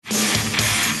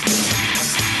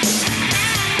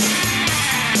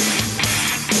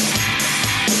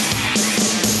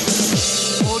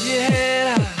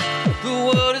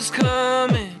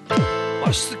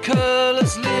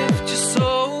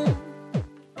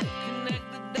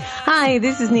Hi,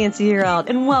 this is Nancy Yearout,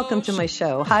 and welcome to my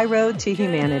show, High Road to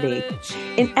Humanity.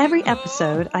 In every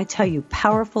episode, I tell you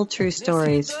powerful true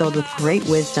stories filled with great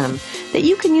wisdom that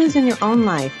you can use in your own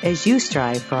life as you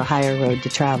strive for a higher road to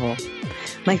travel.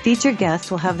 My featured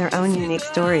guests will have their own unique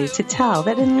stories to tell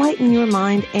that enlighten your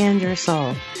mind and your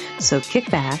soul. So kick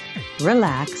back,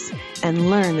 relax, and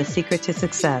learn the secret to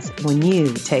success when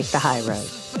you take the high road.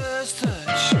 First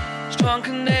touch, strong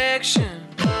connection,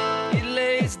 it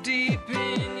lays deep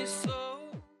in your soul.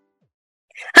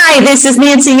 Hi, this is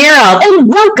Nancy Yearout, and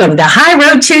welcome to High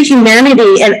Road to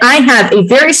Humanity. And I have a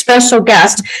very special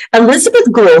guest.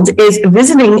 Elizabeth Gould is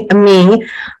visiting me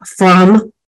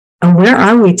from, where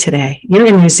are we today? You're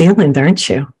in New Zealand, aren't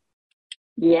you?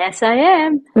 Yes, I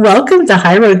am. Welcome to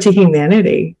High Road to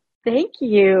Humanity. Thank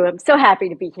you. I'm so happy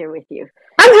to be here with you.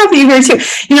 I'm happy you're here too.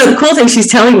 You know, the cool thing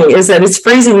she's telling me is that it's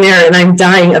freezing there and I'm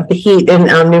dying of the heat in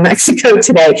New Mexico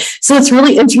today. So it's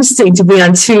really interesting to be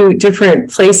on two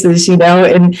different places, you know,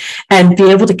 and be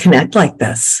able to connect like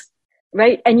this.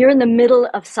 Right. And you're in the middle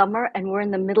of summer and we're in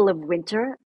the middle of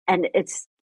winter. And it's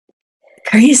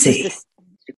crazy.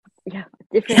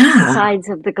 Different sides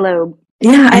of the globe.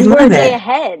 Yeah, I love it. We're a day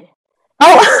ahead.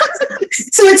 Oh,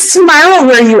 so it's tomorrow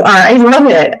where you are. I love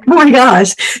it. Oh my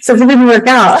gosh. So if it didn't work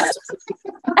out.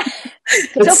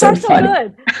 So far, so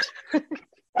good.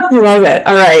 I love it.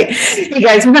 All right. Hey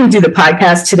guys, we're going to do the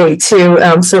podcast today too.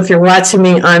 So if you're watching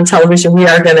me on television, we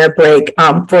are going to break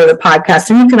for the podcast.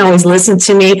 And you can always listen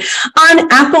to me on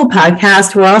Apple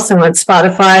Podcast. We're also on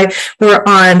Spotify. We're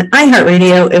on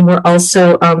iHeartRadio, and we're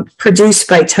also produced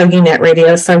by TogiNet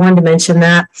Radio. So I wanted to mention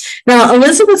that. Now,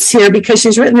 Elizabeth's here because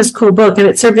she's written this cool book, and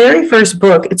it's her very first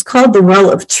book. It's called The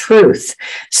Well of Truth,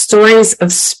 Stories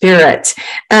of Spirit.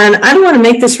 And I don't want to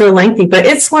make this real lengthy, but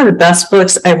it's one of the best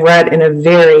books I've read in a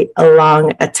very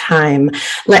long time.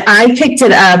 Like, I picked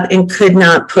it up and could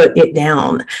not put it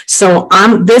down. So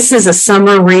this is a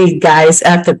summer read, guys,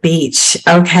 at the beach.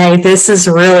 Okay, this is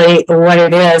really what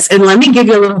it is. And let me give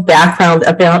you a little background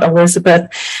about Elizabeth.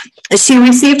 She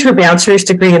received her bachelor's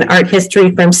degree in art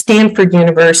history from Stanford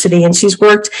University, and she's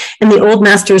worked in the Old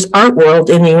Masters art world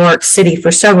in New York City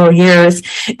for several years.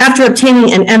 After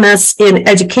obtaining an MS in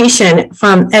education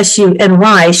from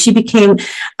SUNY, she became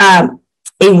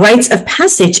a rites of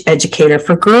passage educator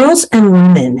for girls and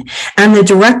women, and the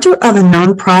director of a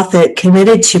nonprofit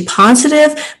committed to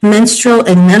positive menstrual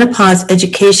and menopause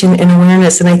education and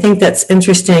awareness. And I think that's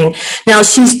interesting. Now,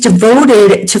 she's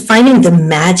devoted to finding the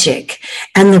magic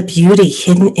and the beauty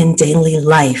hidden in daily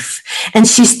life. And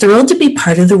she's thrilled to be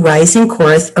part of the rising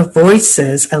chorus of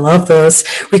voices. I love those,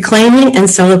 reclaiming and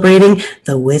celebrating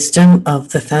the wisdom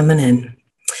of the feminine.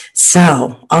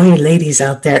 So, all you ladies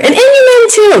out there, and any men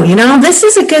too, you know, this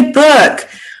is a good book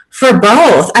for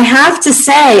both, I have to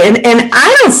say. And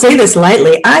I don't say this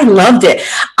lightly. I loved it.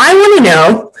 I want to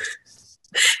know,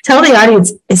 tell the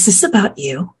audience, is this about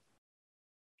you?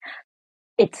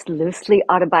 It's loosely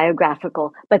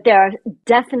autobiographical, but there are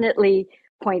definitely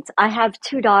points. I have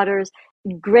two daughters.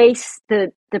 Grace,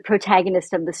 the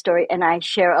protagonist of the story, and I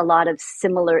share a lot of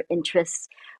similar interests.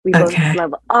 We both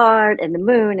love art and the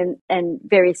moon and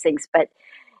various things, but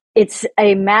it's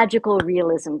a magical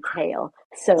realism tale.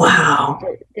 So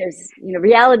there's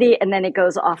reality, and then it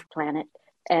goes off planet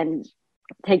and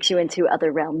takes you into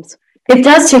other realms. It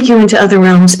does take you into other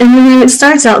realms. And it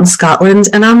starts out in Scotland,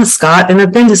 and I'm a Scot, and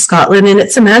I've been to Scotland, and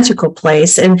it's a magical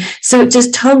place. And so it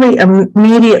just totally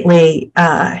immediately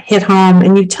hit home,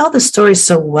 and you tell the story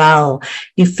so well.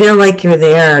 You feel like you're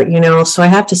there, you know. So I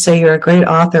have to say you're a great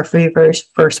author for your very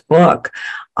first book.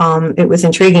 It was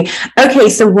intriguing. Okay,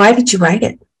 so why did you write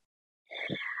it?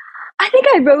 I think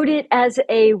I wrote it as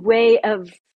a way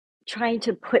of trying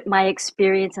to put my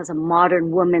experience as a modern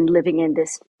woman living in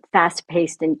this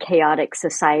fast-paced and chaotic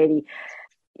society,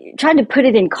 trying to put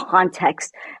it in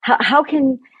context. How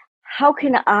can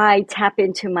I tap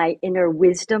into my inner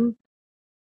wisdom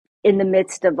in the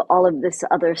midst of all of this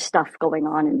other stuff going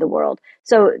on in the world?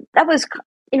 So that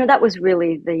was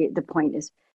really the point,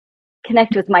 is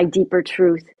connect with my deeper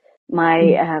truth,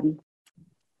 my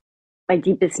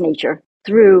deepest nature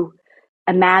through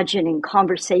imagining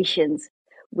conversations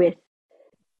with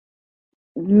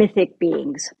mythic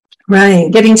beings.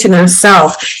 Right, getting to know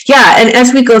self. Yeah, and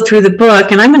as we go through the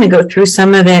book, and I'm going to go through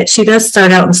some of it, she does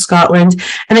start out in Scotland,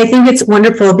 and I think it's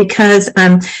wonderful because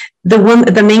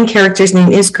the main character's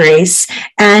name is Grace,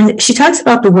 and she talks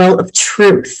about the well of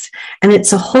truth, and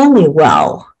it's a holy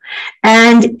well.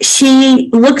 And she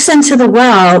looks into the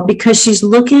well because she's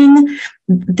looking,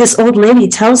 this old lady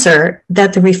tells her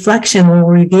that the reflection will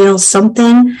reveal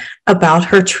something about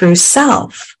her true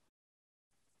self.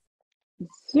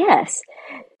 Yes.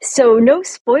 So no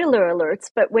spoiler alerts,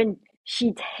 but when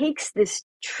she takes this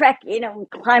trek,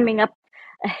 climbing up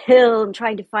a hill and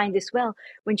trying to find this well.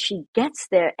 When she gets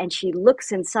there and she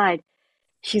looks inside,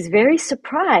 she's very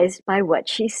surprised by what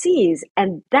she sees.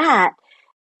 And that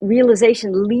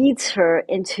realization leads her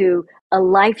into a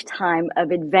lifetime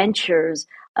of adventures,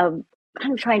 of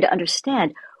kind of trying to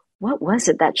understand what was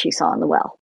it that she saw in the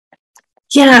well.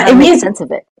 Yeah, it makes sense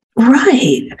of it.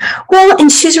 Right. Well,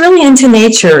 and she's really into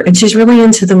nature, and she's really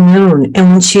into the moon.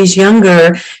 And when she's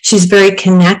younger, she's very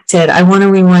connected. I want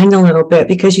to rewind a little bit,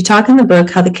 because you talk in the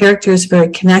book how the character is very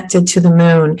connected to the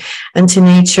moon and to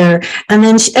nature. And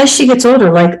then as she gets older,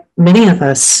 like many of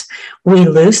us, we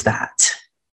lose that.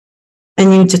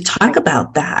 And you need to talk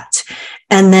about that.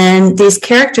 And then these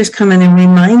characters come in and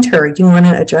remind her. Do you want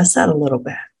to address that a little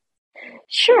bit?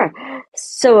 Sure.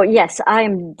 So yes, I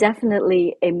am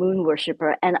definitely a moon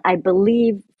worshiper, and I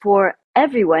believe for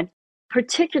everyone,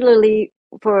 particularly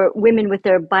for women with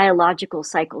their biological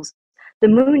cycles, the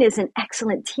moon is an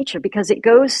excellent teacher because it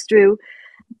goes through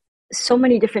so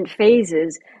many different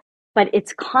phases, but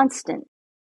it's constant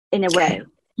in a way.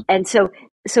 And so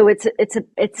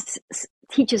it's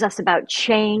teaches us about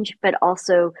change, but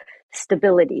also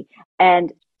stability.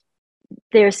 And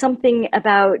there's something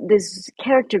about this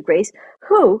character, Grace,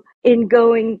 who, in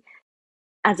going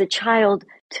as a child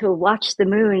to watch the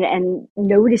moon and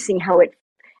noticing how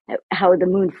the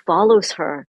moon follows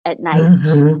her at night,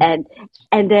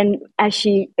 and then as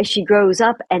she grows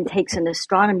up and takes an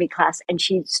astronomy class, and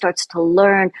she starts to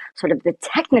learn sort of the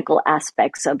technical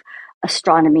aspects of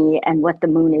astronomy and what the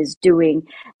moon is doing,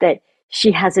 that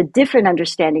she has a different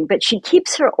understanding, but she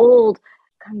keeps her old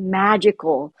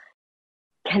magical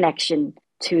connection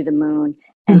to the moon,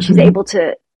 and she's able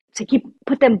to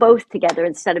put them both together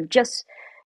instead of just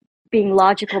being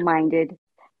logical minded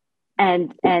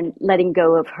and letting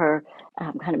go of her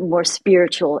kind of more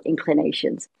spiritual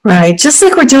inclinations. Right, just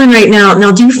like we're doing right now.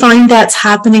 Now, do you find that's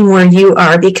happening where you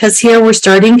are? Because here we're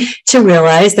starting to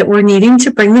realize that we're needing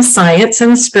to bring the science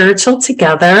and the spiritual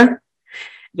together.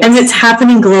 Yes. And it's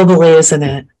happening globally, isn't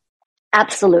it?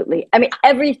 Absolutely. I mean,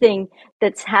 everything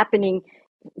that's happening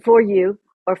for you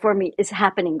or for me is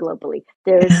happening globally.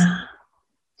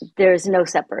 There's no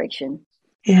separation.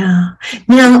 Yeah.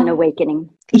 Now, it's an awakening.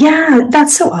 Yeah,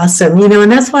 that's so awesome.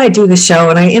 And that's why I do the show,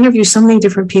 and I interview so many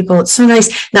different people. It's so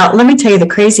nice. Now, let me tell you the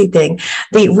crazy thing.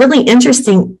 The really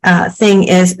interesting thing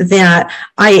is that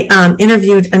I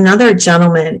interviewed another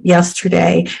gentleman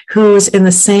yesterday who's in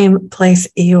the same place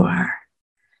you are.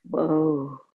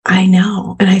 Whoa. I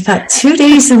know. And I thought 2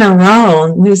 days in a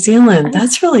row, New Zealand,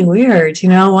 that's really weird.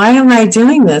 Why am I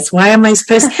doing this? Why am I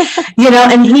supposed,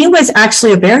 and he was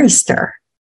actually a barrister.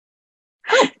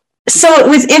 So it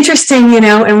was interesting,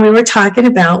 and we were talking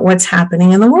about what's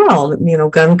happening in the world,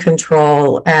 gun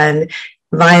control and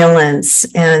violence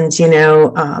and,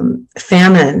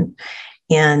 famine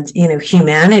and,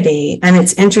 humanity. And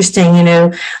it's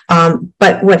interesting,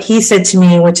 but what he said to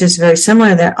me, which is very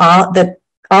similar, that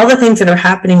all the things that are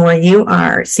happening where you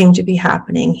are seem to be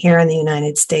happening here in the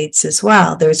United States as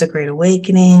well. There's a great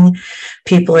awakening.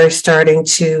 People are starting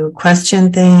to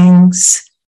question things.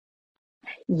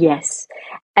 Yes.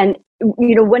 And,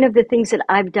 one of the things that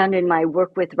I've done in my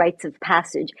work with rites of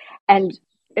passage and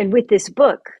with this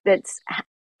book that's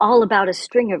all about a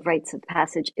string of rites of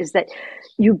passage is that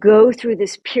you go through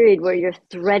this period where you're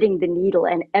threading the needle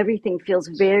and everything feels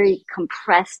very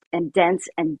compressed and dense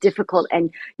and difficult.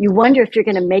 And you wonder if you're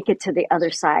going to make it to the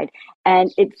other side.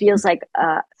 And it feels like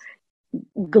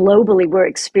globally we're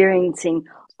experiencing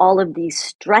all of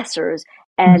these stressors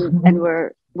and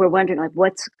we're wondering like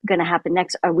what's going to happen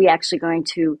next. Are we actually going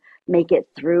to make it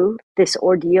through this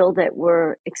ordeal that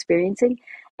we're experiencing?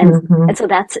 And so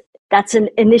that's an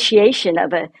initiation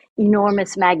of an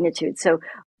enormous magnitude. So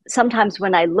sometimes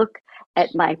when I look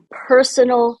at my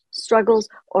personal struggles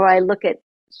or I look at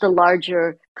the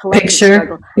larger collective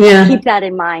struggle, I keep that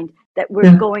in mind, that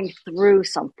we're going through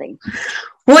something.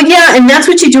 Well, yeah, and that's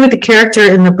what you do with the character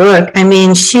in the book. I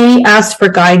mean, she asked for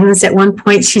guidance. At one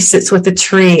point, she sits with a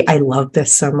tree. I love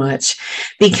this so much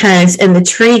and the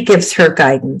tree gives her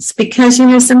guidance because,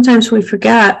 sometimes we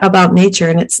forget about nature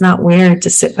and it's not weird to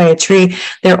sit by a tree.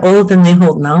 They're old and they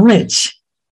hold knowledge.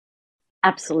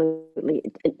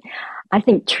 Absolutely. I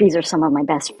think trees are some of my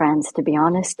best friends, to be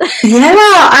honest. Yeah,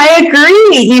 I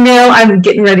agree. I'm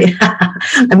getting ready.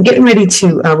 I'm getting ready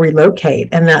to relocate,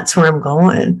 and that's where I'm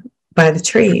going, by the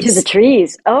trees. To the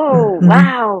trees. Oh,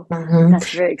 wow. That's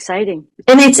very exciting.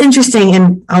 And it's interesting.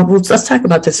 And let's talk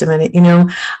about this a minute.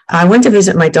 I went to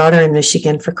visit my daughter in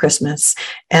Michigan for Christmas,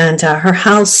 and her and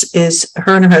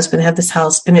her husband have this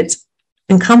house, and it's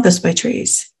encompassed by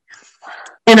trees.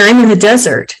 And I'm in the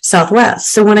desert, Southwest.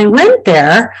 So when I went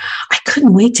there, I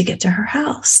couldn't wait to get to her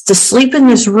house, to sleep in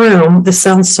this room. This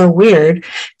sounds so weird,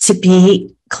 to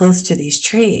be close to these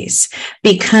trees,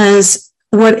 because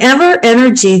whatever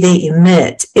energy they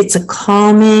emit, it's a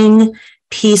calming,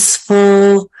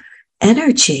 peaceful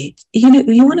energy.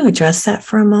 You want to address that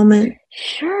for a moment?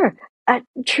 Sure.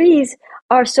 Trees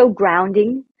are so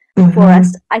grounding Mm-hmm. for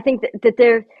us. I think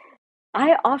that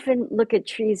I often look at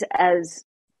trees as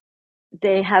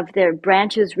they have their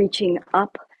branches reaching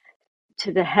up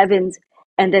to the heavens,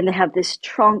 and then they have this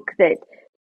trunk that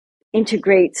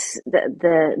integrates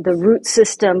the root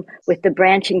system with the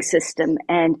branching system,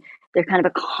 and they're kind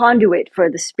of a conduit for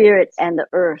the spirit and the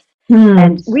earth.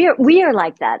 And we are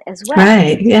like that as well,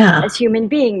 right? Yeah, as human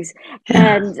beings,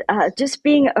 yeah. And just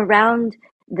being around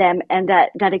them, and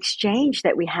that exchange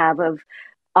that we have of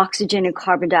oxygen and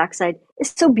carbon dioxide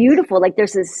is so beautiful. Like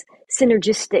there's this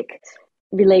synergistic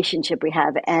relationship we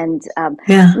have, and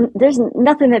there's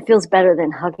nothing that feels better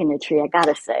than hugging a tree, I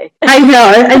gotta say. I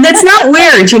know, and that's not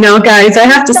weird, guys. I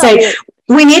have to say, weird.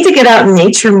 We need to get out in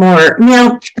nature more.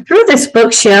 Now, through this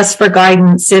book, she asked for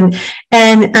guidance, and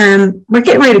we're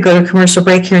getting ready to go to a commercial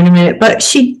break here in a minute, but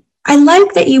I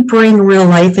like that you bring real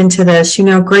life into this.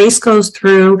 Grace goes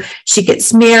through, she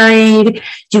gets married,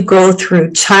 you go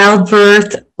through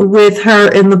childbirth with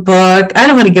her in the book. I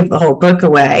don't want to give the whole book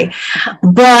away,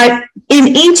 but in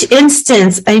each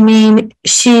instance,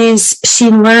 she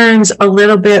learns a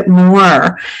little bit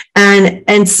more,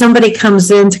 and somebody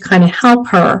comes in to kind of help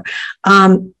her.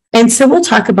 And so we'll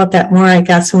talk about that more, I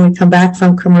guess, when we come back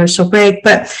from commercial break.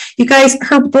 But you guys,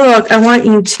 her book, I want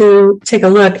you to take a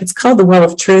look. It's called The Well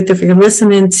of Truth. If you're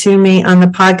listening to me on the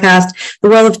podcast, The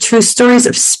Well of Truth, Stories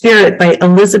of Spirit by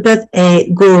Elizabeth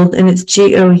A. Gould, and it's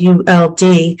Gould.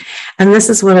 And this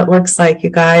is what it looks like, you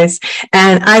guys.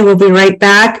 And I will be right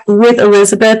back with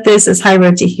Elizabeth. This is High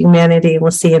Road to Humanity.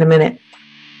 We'll see you in a minute.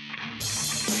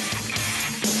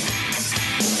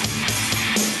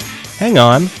 Hang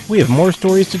on, we have more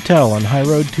stories to tell on High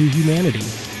Road to Humanity.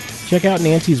 Check out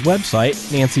Nancy's website,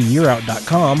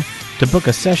 nancyyearout.com, to book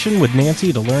a session with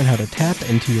Nancy to learn how to tap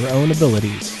into your own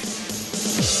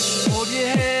abilities. Hold your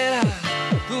head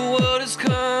high, the world is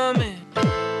coming.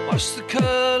 Watch the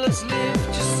colors lift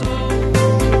your soul.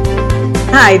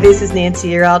 Hi, this is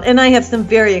Nancy Yearout, and I have some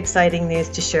very exciting news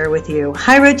to share with you.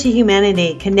 High Road to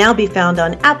Humanity can now be found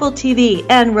on Apple TV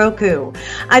and Roku.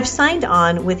 I've signed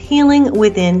on with Healing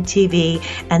Within TV,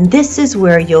 and this is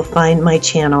where you'll find my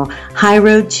channel, High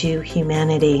Road to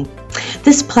Humanity.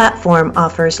 This platform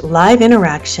offers live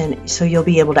interaction, so you'll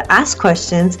be able to ask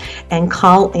questions and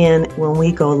call in when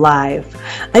we go live.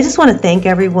 I just want to thank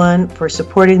everyone for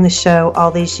supporting the show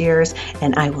all these years,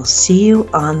 and I will see you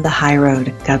on the high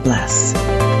road. God bless.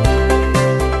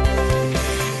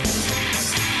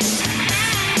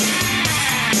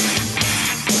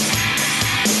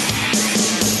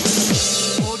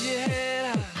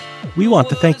 We want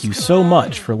to thank you so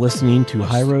much for listening to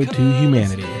High Road to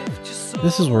Humanity.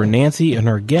 This is where Nancy and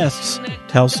her guests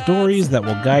tell stories that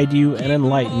will guide you and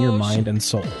enlighten your mind and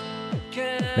soul.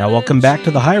 Now welcome back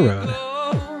to the High Road.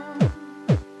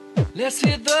 Let's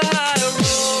hit the high road.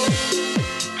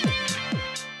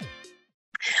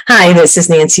 Hi, this is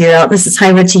Nancy Yearout. This is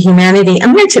High Road to Humanity.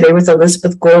 I'm here today with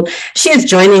Elizabeth Gould. She is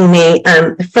joining me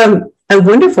from a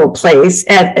wonderful place,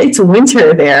 and it's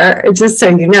winter there, just so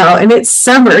you know, and it's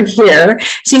summer here.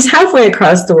 She's halfway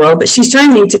across the world, but she's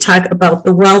joining me to talk about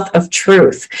the wealth of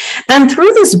truth. And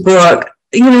through this book,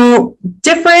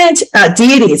 different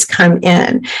deities come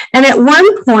in. And at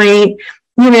one point,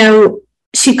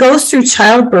 she goes through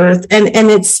childbirth,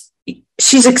 and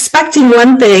she's expecting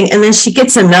one thing, and then she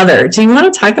gets another. Do you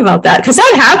want to talk about that? Because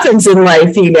that happens in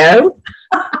life,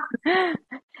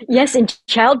 Yes, in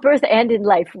childbirth and in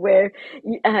life, where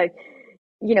you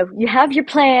have your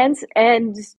plans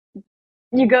and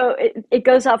it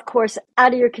goes off course,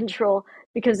 out of your control,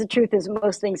 because the truth is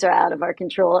most things are out of our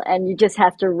control, and you just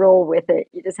have to roll with it.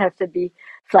 You just have to be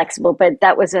flexible. But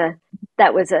that was a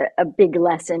big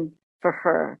lesson for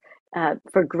her,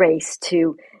 for Grace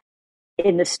to,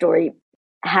 in the story,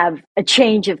 have a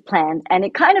change of plan, and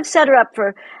it kind of set her up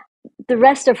for the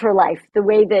rest of her life, the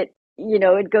way that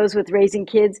it goes with raising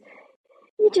kids.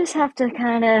 You just have to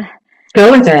kind of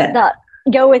go with it.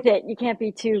 Go with it. You can't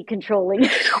be too controlling.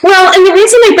 Well, and the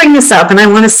reason I bring this up, and I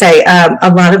want to say,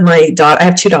 a lot of I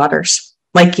have two daughters,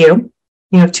 like you.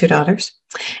 You have two daughters,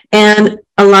 and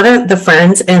a lot of the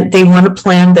friends, and they want to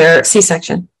plan their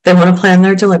C-section. They want to plan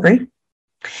their delivery.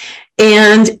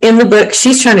 And in the book,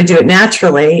 she's trying to do it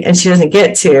naturally, and she doesn't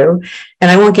get to.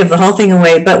 And I won't give the whole thing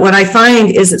away. But what I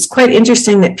find is it's quite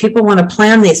interesting that people want to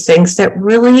plan these things that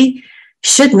really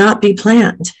should not be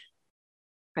planned.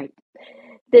 Right.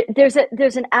 There's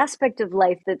an aspect of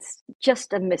life that's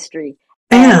just a mystery.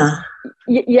 Yeah.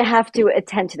 You have to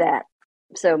attend to that.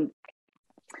 So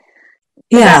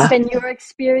Yeah. has that been your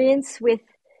experience with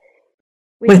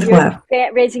what?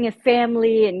 Raising a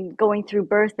family and going through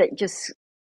birth, that just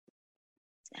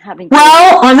having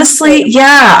Well, honestly,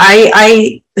 yeah,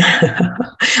 I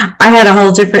I had a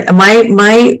whole different,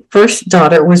 my first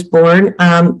daughter was born,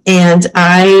 and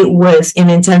I was in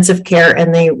intensive care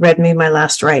and they read me my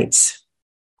last rites.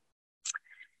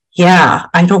 Yeah,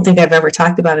 I don't think I've ever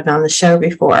talked about it on the show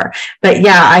before, but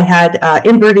yeah, I had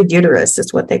inverted uterus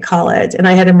is what they call it. And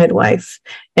I had a midwife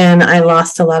and I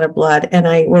lost a lot of blood and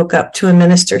I woke up to a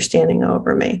minister standing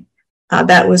over me.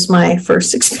 That was my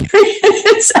first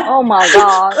experience. Oh my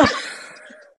God.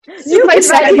 You my could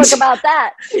write a book second, about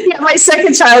that. yeah, my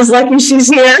second child's lucky she's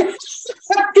here.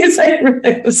 Because I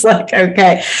really was like,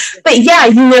 okay. But yeah,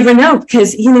 you never know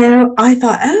because, I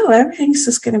thought, oh, everything's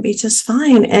just going to be just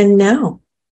fine. And no,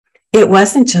 it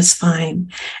wasn't just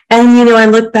fine. And, I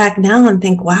look back now and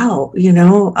think, wow,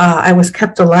 I was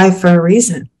kept alive for a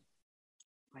reason.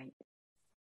 Right.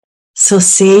 So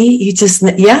see, you just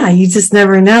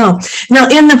never know. Now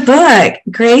in the book,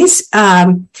 Grace,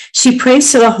 she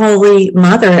prays to the Holy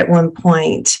Mother at one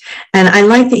point. And I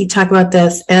like that you talk about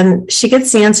this. And she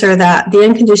gets the answer that the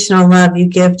unconditional love you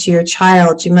give to your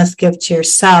child, you must give to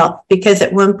yourself. Because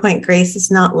at one point, Grace is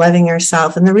not loving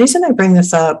herself. And the reason I bring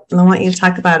this up, and I want you to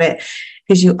talk about it,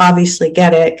 because you obviously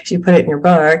get it, because you put it in your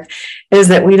book, is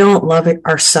that we don't love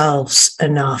ourselves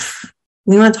enough.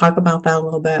 You want to talk about that a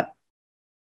little bit?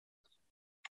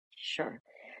 Sure.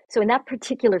 So in that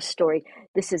particular story,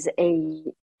 this is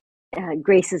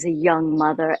Grace is a young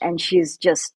mother and she's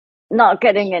just not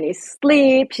getting any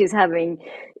sleep. She's having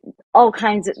all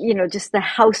kinds of, just the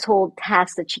household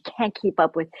tasks that she can't keep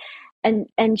up with.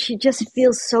 And she just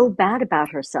feels so bad about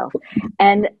herself.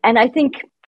 And I think,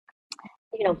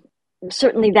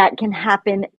 certainly that can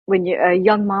happen when you're a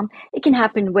young mom. It can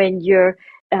happen when you're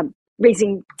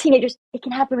raising teenagers. It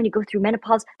can happen when you go through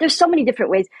menopause. There's so many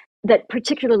different ways that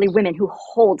particularly women who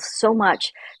hold so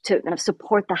much to kind of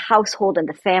support the household and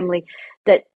the family,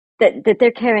 that they're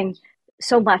carrying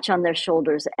so much on their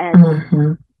shoulders.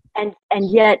 And and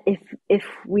yet if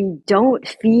we don't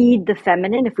feed the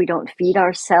feminine, if we don't feed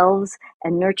ourselves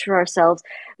and nurture ourselves,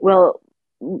 well,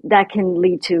 that can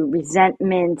lead to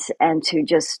resentment and to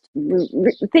just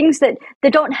things that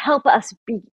don't help us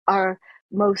be our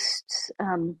most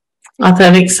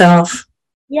authentic self.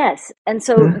 Yes. And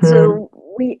so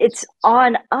it's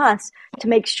on us to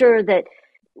make sure that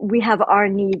we have our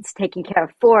needs taken care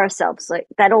of for ourselves. Like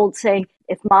that old saying,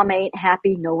 if mom ain't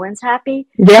happy, no one's happy.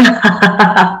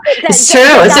 Yeah. It's true.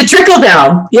 It's a trickle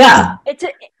down. Yeah. It's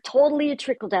totally a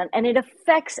trickle down, and it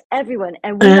affects everyone.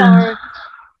 And we are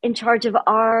in charge of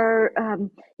our,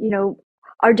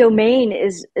 our domain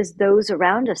is those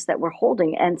around us that we're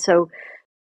holding. And so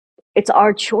it's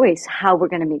our choice how we're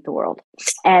going to meet the world.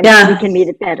 And we can meet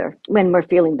it better when we're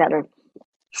feeling better.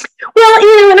 Well,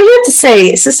 and I have to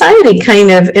say, society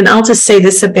kind of, and I'll just say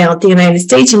this about the United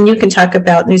States, and you can talk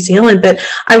about New Zealand, but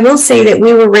I will say that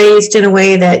we were raised in a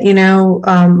way that,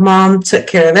 mom took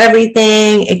care of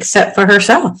everything except for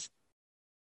herself.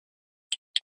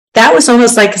 That was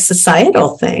almost like a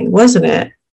societal thing, wasn't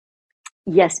it?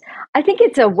 Yes. I think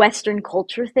it's a Western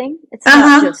culture thing. It's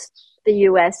not just the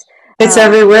U.S. It's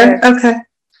everywhere. Okay.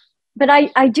 But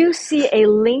I do see a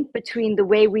link between the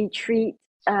way we treat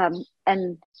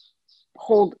and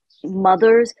hold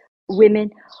mothers, women,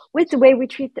 with the way we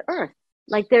treat the earth.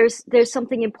 Like there's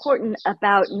something important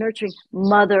about nurturing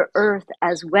Mother Earth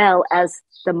as well as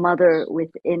the mother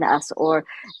within us. Or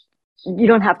you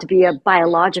don't have to be a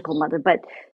biological mother, but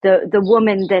the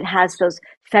woman that has those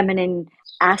feminine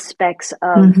aspects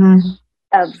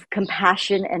of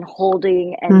compassion and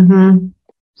holding and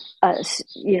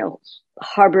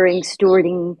harboring,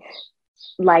 stewarding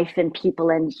life and people,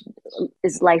 and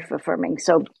is life affirming.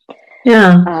 So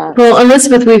well,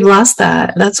 Elizabeth, we've lost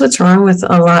that. That's what's wrong with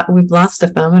a lot. We've lost the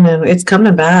feminine. It's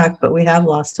coming back, but we have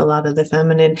lost a lot of the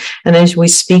feminine. And as we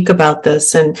speak about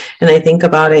this and I think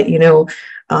about it,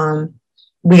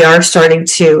 we are starting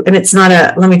to, and it's not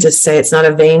let me just say, it's not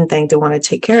a vain thing to want to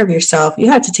take care of yourself. You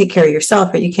have to take care of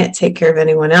yourself, but you can't take care of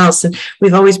anyone else. And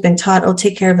we've always been taught,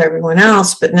 take care of everyone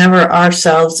else, but never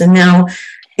ourselves. And now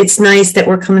it's nice that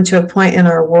we're coming to a point in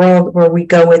our world where we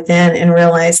go within and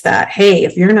realize that, hey,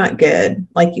 if you're not good,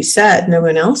 like you said, no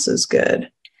one else is good.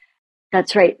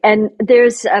 That's right. And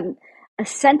there's a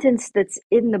sentence that's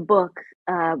in the book,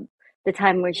 the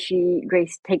time when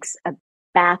Grace takes a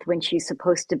bath when she's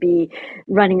supposed to be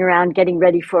running around getting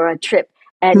ready for a trip.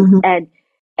 And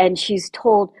and she's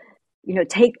told,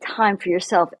 take time for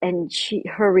yourself. And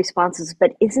her response is,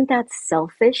 but isn't that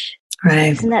selfish?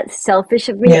 Right. Isn't that selfish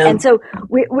of me? Yeah. And so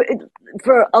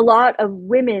for a lot of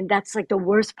women, that's like the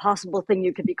worst possible thing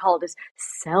you could be called is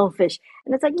selfish.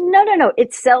 And it's like, no,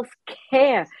 it's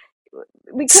self-care.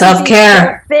 We couldn't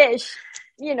Self-care. be selfish.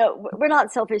 We're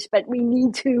not selfish, but we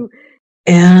need to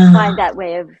Yeah. find that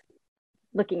way of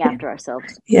looking after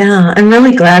ourselves. Yeah, I'm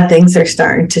really glad things are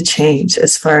starting to change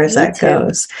as far as that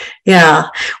goes. Yeah.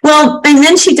 Well, and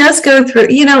then she does go through,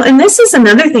 and this is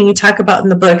another thing you talk about in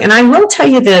the book. And I will tell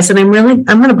you this, and I'm going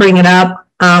to bring it up.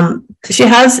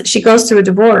 She goes through a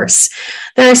divorce.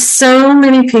 There are so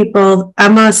many people.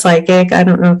 I'm a psychic. I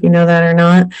don't know if you know that or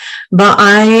not, but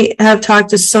I have talked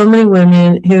to so many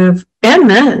women and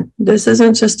men. This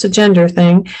isn't just a gender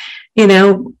thing,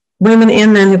 women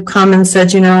and men have come and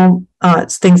said,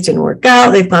 things didn't work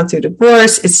out. They've gone through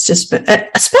divorce. It's just been,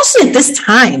 especially at this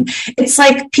time, it's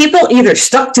like people either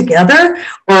stuck together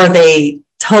or they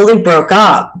totally broke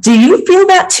up. Do you feel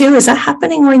that too? Is that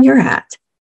happening where you're at?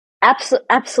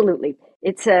 Absolutely.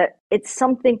 It's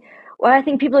something where I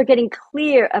think people are getting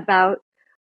clear about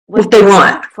what they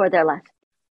want for their life.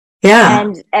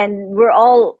 Yeah. And we're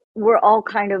all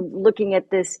kind of looking at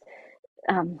this,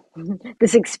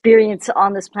 this experience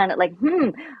on this planet, like,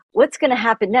 what's going to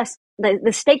happen next?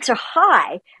 The stakes are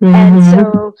high. Mm-hmm. And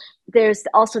so there's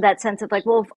also that sense of like,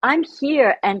 well, if I'm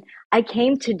here and I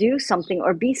came to do something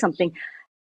or be something,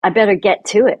 I better get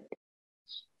to it.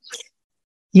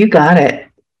 You got it.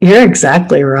 You're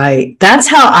exactly right. That's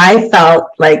how I felt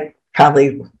like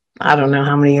probably, I don't know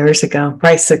how many years ago,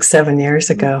 probably 6-7 years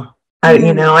ago. I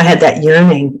had that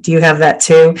yearning. Do you have that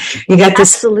too? You got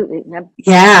this. Absolutely.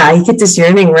 Yeah. You get this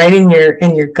yearning right in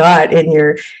your gut, in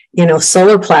your,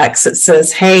 solar plex that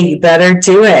says, hey, you better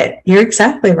do it. You're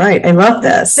exactly right. I love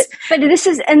this. But this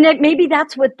is, and maybe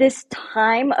that's what this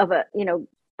time of a,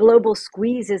 global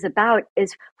squeeze is about,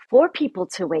 is for people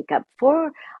to wake up,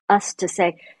 for us to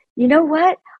say, you know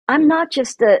what? I'm not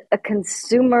just a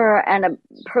consumer and a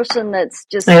person that's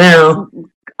just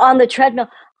on the treadmill.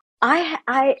 I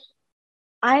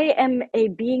am a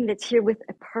being that's here with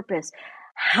a purpose.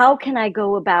 How can I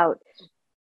go about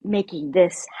making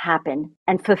this happen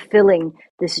and fulfilling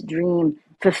this dream,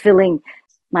 fulfilling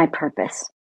my purpose?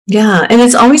 Yeah, and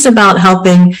it's always about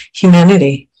helping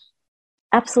humanity.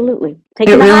 Absolutely. It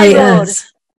really is.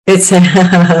 It's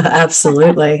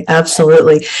absolutely. I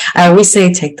always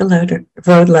say, take the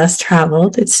road less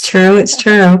traveled. It's true.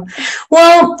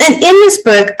 Well, and in this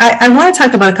book, I want to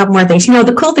talk about a couple more things.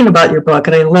 The cool thing about your book,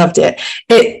 and I loved it,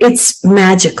 it's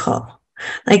magical.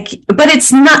 But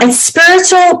it's not, it's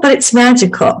spiritual, but it's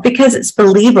magical because it's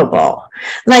believable.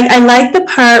 I like the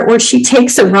part where she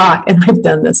takes a rock, and I've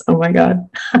done this. Oh my God.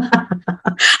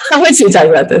 I want you to talk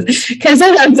about this because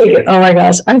then I'm thinking, oh my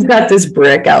gosh, I've got this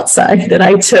brick outside that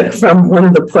I took from one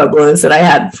of the pueblos that I've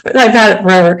had it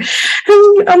forever.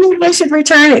 And I should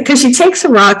return it because she takes a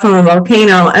rock from a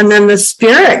volcano and then the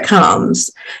spirit comes.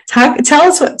 Tell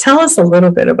us a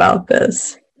little bit about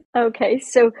this. Okay.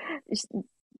 So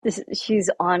she's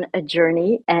on a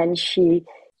journey and she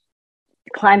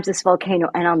climbs this volcano,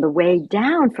 and on the way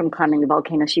down from climbing the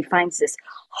volcano, she finds this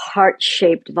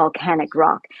heart-shaped volcanic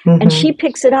rock. Mm-hmm. And she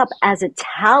picks it up as a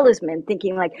talisman,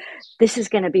 thinking like, this is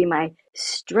going to be my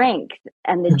strength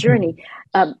and the journey.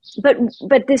 But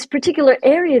this particular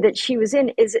area that she was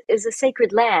in is a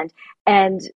sacred land.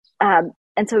 And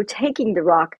so taking the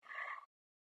rock.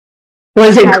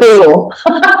 Was it cool?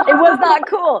 It was not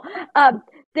cool.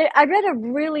 I read a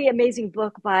really amazing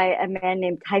book by a man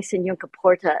named Tyson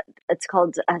Yunkaporta. It's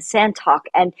called Sand Talk,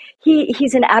 and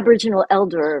he's an Aboriginal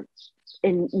elder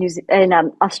in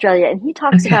Australia, and he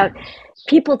talks about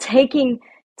people taking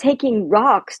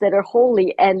rocks that are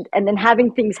holy and then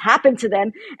having things happen to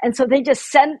them, and so they just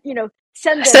send them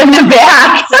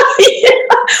back. Yeah.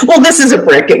 Well, this is a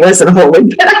brick; it wasn't holy,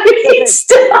 but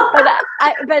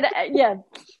yeah.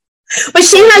 But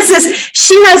she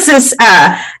has this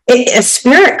a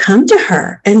spirit come to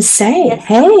her and say, yes.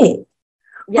 Hey,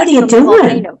 what are you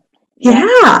doing?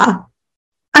 Yeah.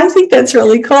 I think that's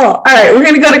really cool. All right, we're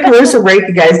going to go to commercial break,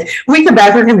 you guys. When we come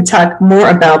back, we're going to talk more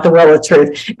about The Well of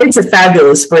Truth. It's a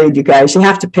fabulous read, you guys. You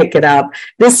have to pick it up.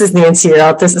 This is Nancy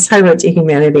Yearout. This is High Road to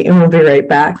Humanity, and we'll be right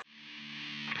back.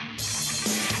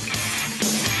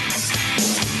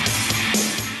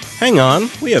 Hang on,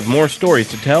 we have more stories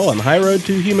to tell on High Road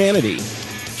to Humanity.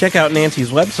 Check out Nancy's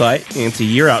website,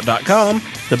 nancyyearout.com,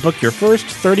 to book your first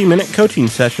 30-minute coaching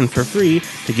session for free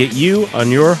to get you on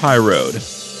your high road.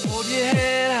 Hold your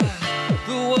head high,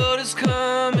 the world is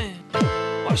coming.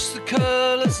 Watch the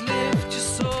colors lift your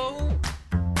soul.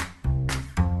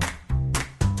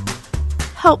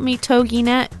 Help me,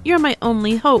 TogiNet. You're my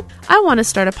only hope. I want to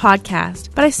start a podcast,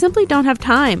 but I simply don't have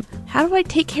time. How do I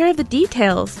take care of the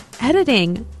details?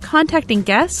 Editing? Contacting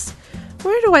guests?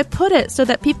 Where do I put it so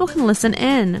that people can listen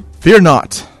in? Fear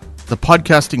not. The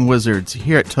podcasting wizards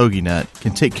here at TogiNet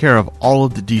can take care of all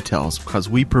of the details because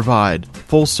we provide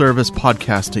full-service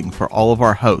podcasting for all of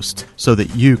our hosts so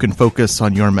that you can focus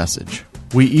on your message.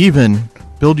 We even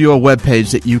build you a web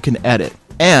page that you can edit,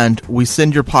 and we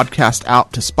send your podcast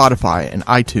out to Spotify and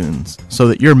iTunes so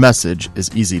that your message is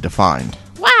easy to find.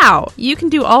 Wow, you can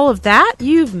do all of that?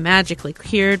 You've magically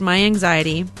cured my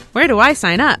anxiety. Where do I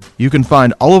sign up? You can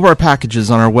find all of our packages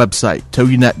on our website,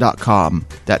 toginet.com.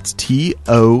 That's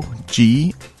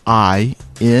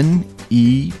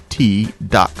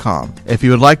TogiNet.com. If you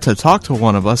would like to talk to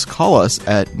one of us, call us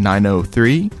at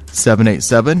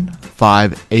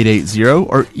 903-787-5880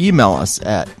 or email us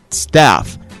at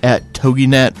staff@toginetradio.com.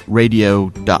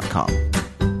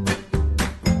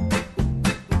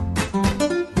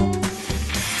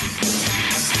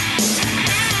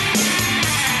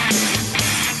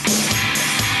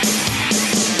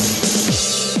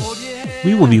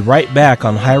 We will be right back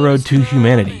on High Road to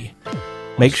Humanity.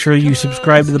 Make sure you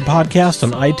subscribe to the podcast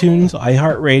on iTunes,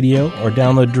 iHeartRadio, or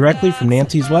download directly from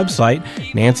Nancy's website,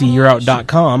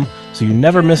 nancyyearout.com, so you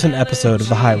never miss an episode of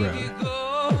The High Road.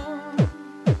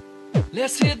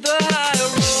 Let's hit the high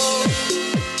road.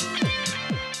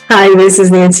 Hi, this is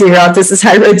Nancy Yearout. This is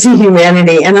High Road to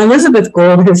Humanity. And Elizabeth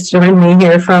Gould has joined me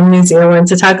here from New Zealand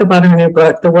to talk about her new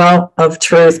book, The Well of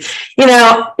Truth. You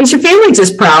know, is your family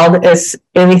just proud as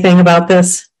anything about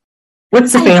this?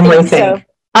 What's the family think? So.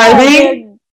 Are they?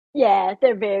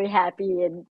 They're very happy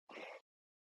and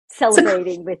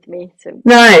celebrating with me. So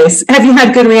Nice. Have you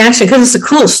had good reaction? Because it's a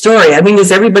cool story. I mean,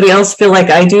 does everybody else feel like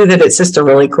I do, that it's just a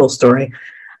really cool story?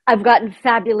 I've gotten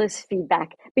fabulous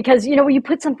feedback because, you know, when you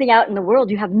put something out in the world,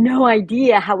 you have no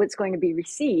idea how it's going to be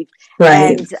received.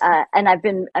 Right. And I've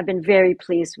been very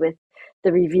pleased with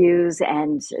the reviews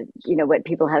and, you know, what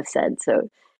people have said. So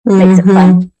it makes it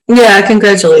fun. Yeah,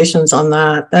 congratulations on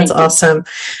that. That's awesome.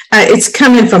 It's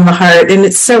coming from the heart, and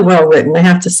it's so well written. I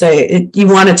have to say, you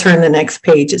want to turn the next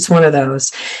page. It's one of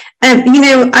those. And, you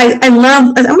know, I'm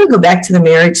going to go back to the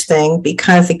marriage thing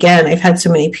because, again, I've had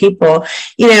so many people,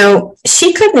 you know,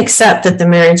 she couldn't accept that the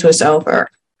marriage was over.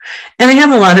 And I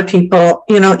have a lot of people,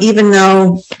 you know, even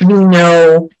though you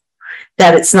know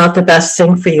that it's not the best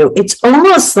thing for you, it's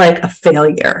almost like a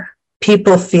failure.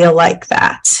 People feel like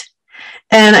that.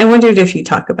 And I wondered if you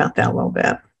talk about that a little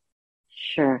bit.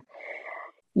 Sure.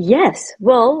 Yes.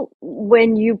 Well,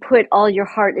 when you put all your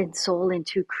heart and soul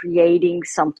into creating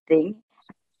something,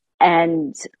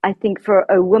 and I think for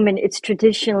a woman, it's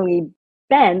traditionally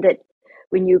been that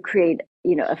when you create,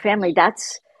 you know, a family,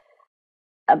 that's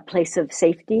a place of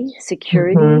safety,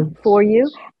 security for you.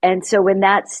 And so when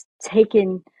that's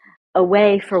taken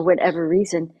away for whatever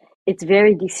reason, it's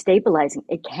very destabilizing.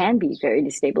 It can be very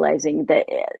destabilizing,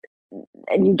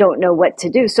 and you don't know what to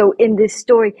do. So in this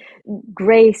story,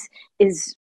 Grace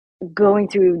is going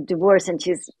through divorce, and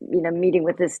she's, you know, meeting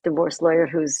with this divorce lawyer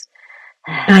who's,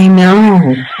 I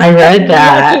know, I read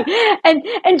that.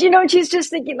 and you know, she's just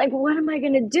thinking, like, what am I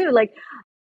going to do? Like,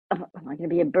 am I going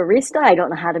to be a barista? I don't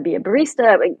know how to be a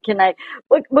barista. Can I,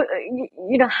 what,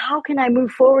 you know, how can I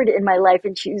move forward in my life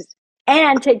and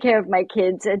take care of my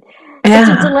kids? And it's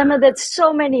a dilemma that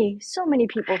so many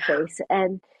people face.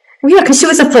 And yeah, because she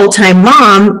was a full-time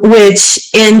mom, which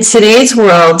in today's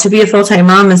world, to be a full-time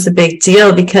mom is a big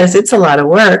deal because it's a lot of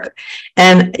work.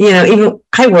 And, you know, even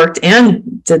I worked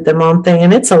and did the mom thing,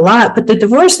 and it's a lot. But the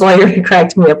divorce lawyer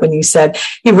cracked me up when you said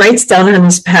he writes down on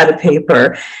his pad of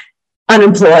paper,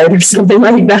 unemployed or something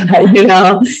like that, you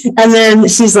know. And then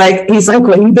he's like,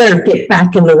 well, you better get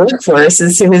back in the workforce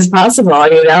as soon as possible,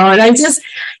 you know. And I just,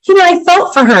 you know, I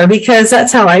felt for her because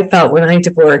that's how I felt when I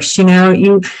divorced. You know,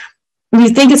 you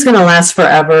think it's going to last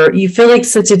forever. You feel like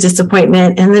such a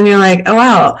disappointment. And then you're like, oh,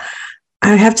 wow,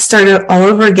 I have to start all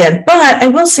over again. But I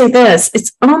will say this,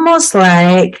 it's almost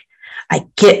like I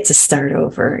get to start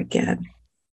over again.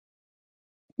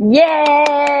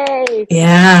 Yay!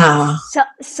 Yeah. So,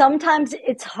 sometimes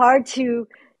it's hard to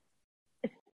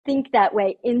think that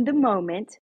way in the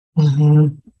moment,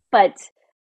 but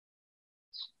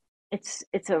it's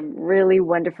a really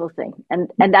wonderful thing,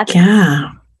 and that's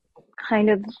kind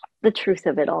of the truth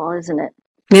of it all, isn't it?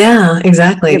 Yeah,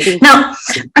 exactly. Now,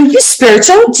 are you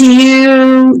spiritual? Do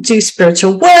you do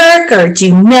spiritual work, or do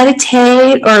you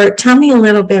meditate? Or tell me a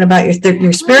little bit about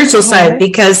your spiritual side,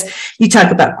 because you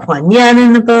talk about Kuan Yin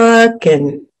in the book.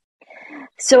 And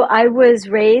so I was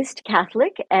raised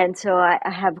Catholic, and so I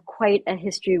have quite a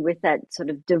history with that sort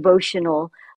of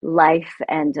devotional life.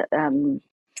 And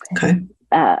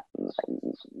but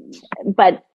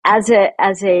as a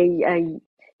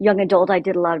young adult, I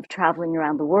did a lot of traveling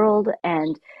around the world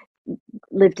and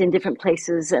lived in different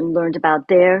places and learned about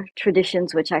their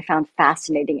traditions, which I found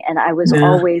fascinating. And I was Yeah.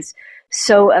 always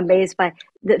so amazed by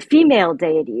the female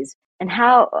deities and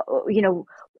how,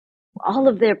 all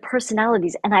of their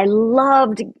personalities. And I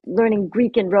loved learning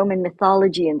Greek and Roman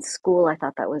mythology in school. I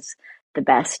thought that was the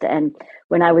best. And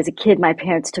when I was a kid, my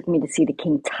parents took me to see the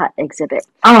King Tut exhibit.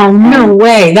 Oh, no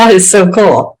way. That is so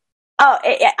cool. Oh,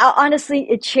 honestly,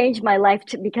 it changed my life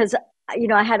because,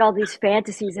 I had all these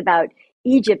fantasies about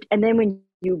Egypt. And then when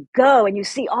you go and you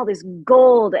see all this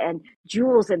gold and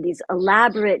jewels and these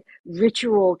elaborate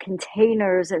ritual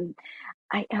containers, and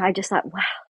I just thought, wow,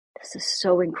 this is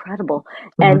so incredible.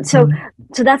 And so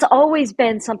that's always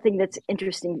been something that's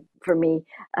interesting for me.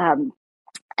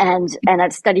 And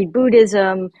I've studied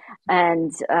Buddhism,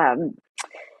 and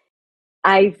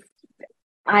I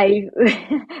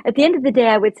at the end of the day,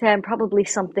 I would say I'm probably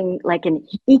something like an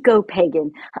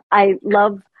eco-pagan. I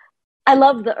love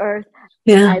the earth.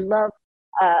 Yeah. I love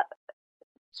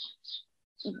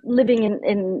living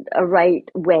in a right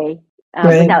way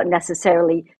Right. without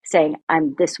necessarily saying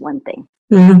I'm this one thing.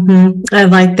 I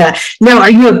like that. Now,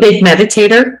 are you a big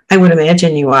meditator? I would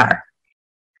imagine you are.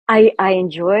 I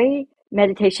enjoy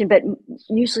meditation, but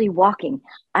usually walking.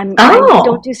 I Oh.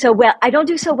 don't do so well. I don't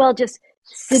do so well just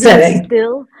sitting Sitting.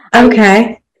 still.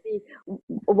 Okay.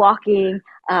 Walking,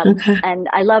 Okay. and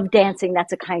I love dancing.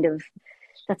 That's kind of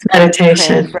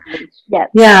Meditation. prayer for me. Yeah.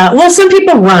 Yeah. Well, some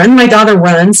people run. My daughter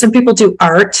runs. Some people do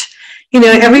art.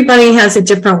 Everybody has a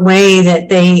different way that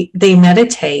they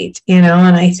meditate, and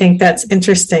I think that's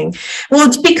interesting. Well,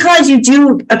 it's because you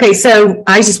do. Okay. So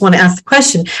I just want to ask the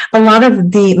question. A lot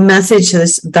of the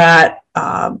messages that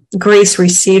Grace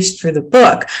receives through the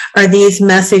book are these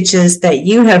messages that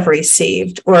you have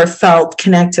received or felt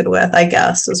connected with, I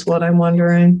guess, is what I'm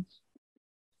wondering.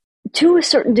 To a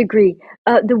certain degree,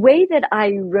 the way that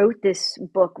I wrote this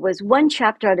book was one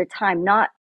chapter at a time, not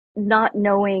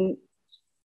knowing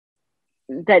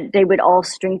that they would all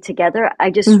string together.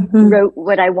 I just wrote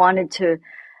what I wanted to,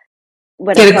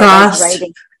 what Get I felt across. like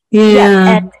writing.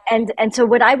 Yeah. And so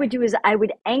what I would do is I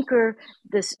would anchor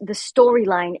the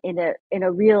storyline in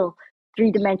a real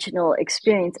three-dimensional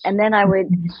experience, and then I would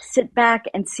sit back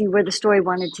and see where the story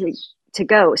wanted to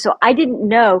go. So I didn't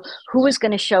know who was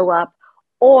going to show up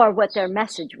or what their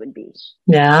message would be.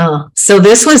 Yeah. So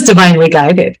this was divinely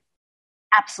guided.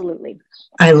 Absolutely.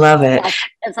 I love it.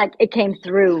 It's like it came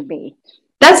through me.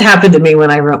 That's happened to me when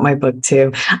I wrote my book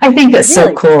too. I think that's Really?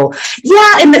 so cool.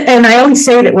 Yeah, and I always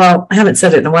say that. Well, I haven't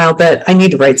said it in a while, but I need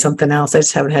to write something else. I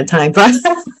just haven't had time. But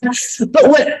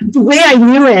the way I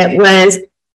knew it was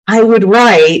I would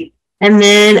write, and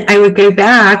then I would go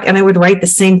back and I would write the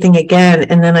same thing again,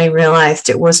 and then I realized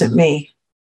it wasn't me.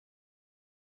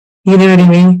 You know what I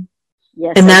mean?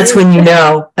 Yes. And I that's do. when you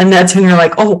know, and that's when you're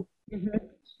like, oh. Mhm.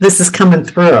 This is coming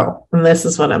through, and this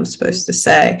is what I'm supposed to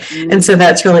say. Mhm. And so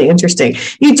that's really interesting.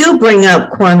 You do bring up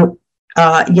Kuan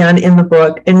Yin in the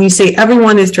book, and you say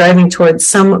everyone is driving towards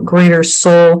some greater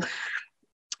goal,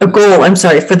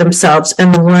 for themselves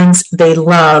and the ones they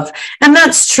love. And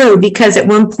that's true, because at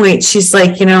one point she's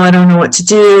like, I don't know what to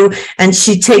do. And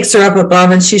she takes her up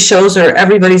above and she shows her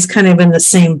everybody's kind of in the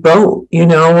same boat.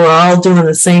 We're all doing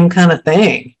the same kind of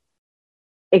thing.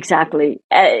 Exactly.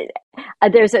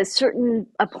 There's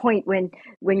a point when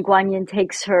Guan Yin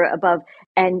takes her above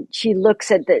and she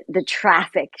looks at the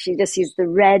traffic. She just sees the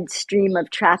red stream of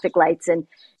traffic lights, and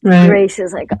Right. Grace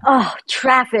is like, oh,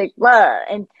 traffic, blah.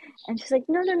 And she's like,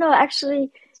 no,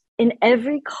 actually, in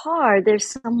every car, there's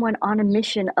someone on a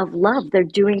mission of love. They're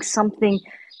doing something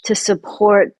to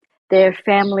support their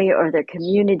family or their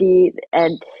community.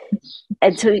 And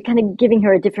so kind of giving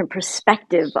her a different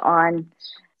perspective on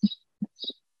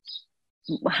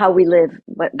how we live.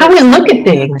 How we look at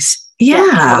things.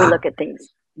 Yeah. How we look at things.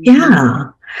 Yeah.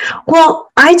 Well,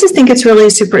 I just think it's really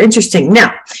super interesting.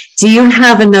 Now, do you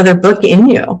have another book in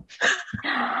you?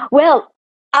 Well,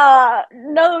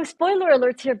 no spoiler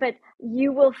alerts here, but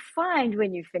you will find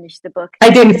when you finish the book.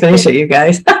 I didn't finish it, you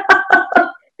guys.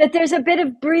 That there's a bit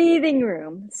of breathing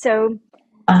room. So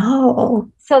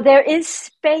there is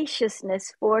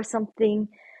spaciousness for something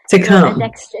to for come. the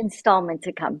next installment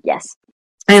to come. Yes.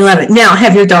 I love it. Now,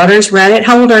 have your daughters read it?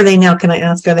 How old are they now? Can I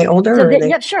ask? Are they older? So or are they...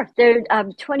 Yeah, sure. They're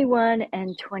 21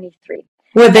 and 23.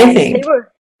 What do they think?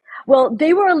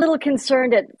 They were a little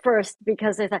concerned at first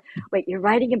because they thought, wait, you're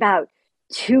writing about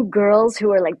two girls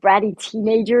who are like bratty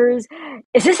teenagers.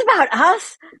 Is this about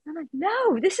us? I'm like,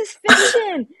 no, this is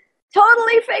fiction.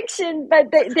 Totally fiction.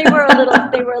 But they were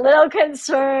a little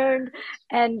concerned,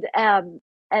 and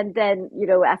And then,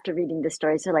 after reading the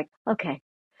stories, they're like, okay,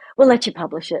 we'll let you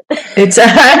publish it. It's well,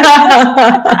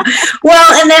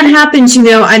 and that happens,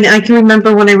 and I can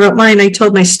remember when I wrote mine, I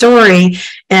told my story,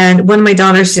 and one of my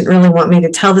daughters didn't really want me to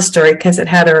tell the story because it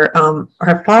had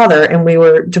her father, and we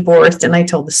were divorced, and I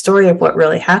told the story of what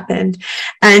really happened.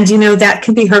 And, that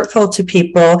can be hurtful to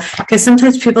people because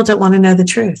sometimes people don't want to know the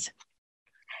truth.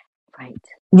 Right.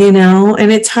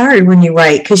 And it's hard when you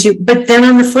write but then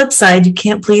on the flip side, you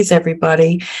can't please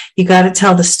everybody. You got to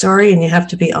tell the story and you have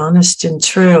to be honest and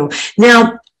true.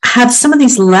 Now, have some of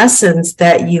these lessons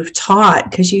that you've taught,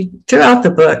 because throughout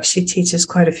the book, she teaches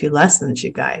quite a few lessons,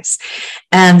 you guys,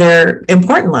 and they're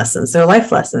important lessons. They're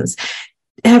life lessons.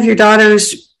 Have your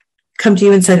daughters come to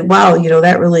you and said, wow,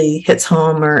 that really hits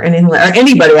home, or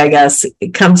anybody, I guess,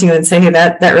 come to you and say, hey,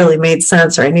 that really made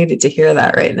sense, or I needed to hear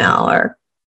that right now, or...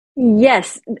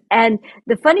 Yes. And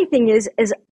the funny thing is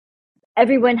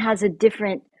everyone has a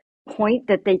different point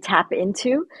that they tap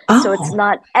into. Oh. So it's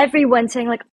not everyone saying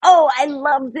like, oh, I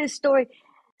love this story.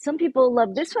 Some people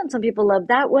love this one. Some people love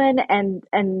that one. And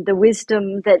the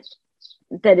wisdom that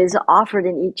is offered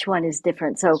in each one is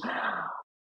different. So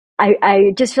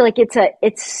I just feel like it's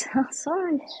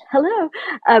sorry. Hello.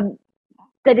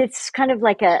 That it's kind of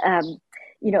like a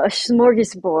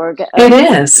smorgasbord it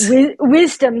is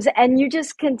wisdoms, and you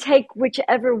just can take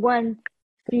whichever one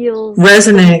feels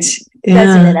resonant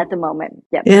at the moment.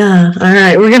 Yep. Yeah. All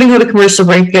right. We're going to go to commercial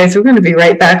break, guys. We're going to be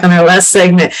right back on our last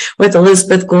segment with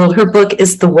Elizabeth Gould. Her book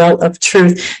is The Well of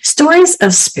Truth, Stories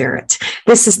of Spirit.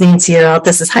 This is Nancy Yearout.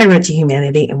 This is High Road to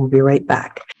Humanity, and we'll be right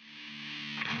back.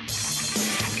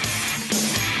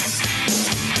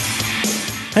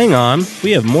 Hang on,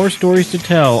 we have more stories to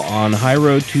tell on High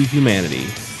Road to Humanity.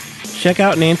 Check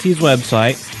out Nancy's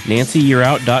website,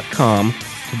 nancyyearout.com,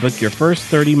 to book your first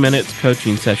 30 minutes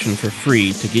coaching session for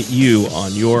free to get you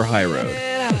on your high road.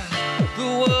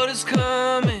 The world is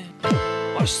coming.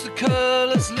 Watch the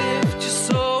colors lift your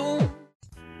soul.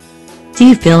 Do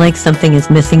you feel like something is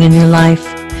missing in your life?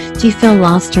 Do you feel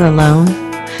lost or alone?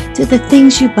 Do the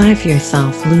things you buy for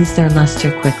yourself lose their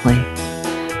luster quickly?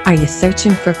 Are you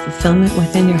searching for fulfillment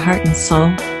within your heart and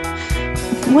soul?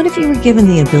 What if you were given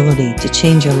the ability to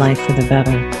change your life for the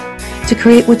better, to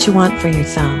create what you want for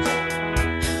yourself?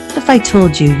 What if I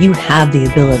told you you have the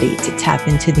ability to tap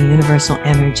into the universal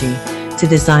energy to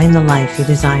design the life you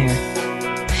desire?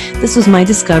 This was my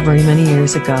discovery many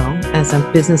years ago. As a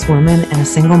businesswoman and a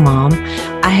single mom,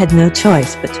 I had no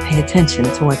choice but to pay attention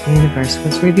to what the universe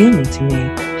was revealing to me,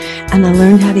 and I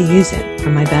learned how to use it for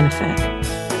my benefit.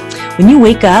 When you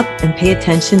wake up and pay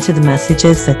attention to the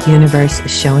messages that the universe is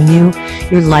showing you,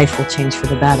 your life will change for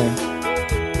the better.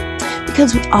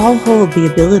 Because we all hold the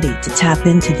ability to tap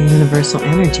into the universal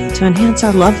energy to enhance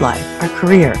our love life, our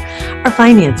career, our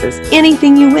finances,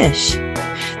 anything you wish.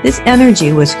 This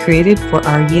energy was created for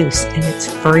our use, and it's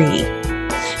free.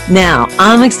 Now,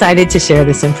 I'm excited to share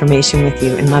this information with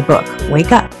you in my book,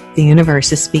 Wake Up, The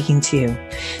Universe is Speaking to You.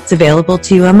 It's available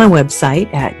to you on my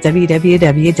website at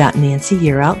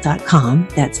www.nancyyearout.com.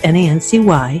 That's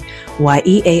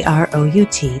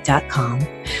NancyYearout.com,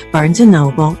 Barnes &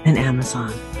 Noble, and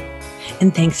Amazon.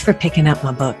 And thanks for picking up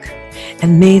my book.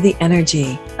 And may the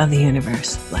energy of the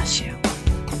universe bless you.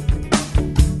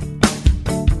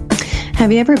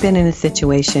 Have you ever been in a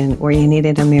situation where you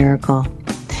needed a miracle?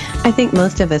 I think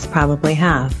most of us probably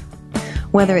have.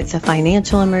 Whether it's a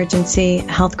financial emergency,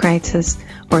 health crisis,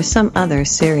 or some other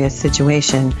serious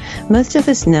situation, most of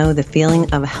us know the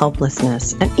feeling of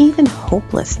helplessness and even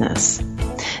hopelessness.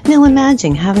 Now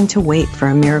imagine having to wait for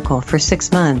a miracle for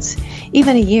 6 months,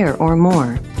 even a year or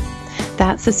more.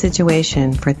 That's the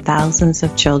situation for thousands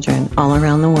of children all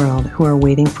around the world who are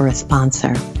waiting for a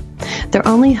sponsor. Their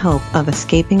only hope of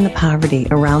escaping the poverty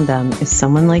around them is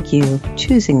someone like you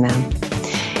choosing them.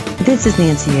 This is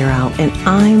Nancy Yearout, and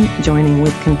I'm joining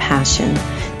with compassion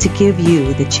to give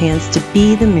you the chance to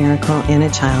be the miracle in a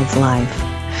child's life.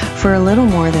 For a little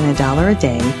more than $1 a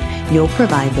day, you'll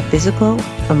provide the physical,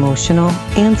 emotional,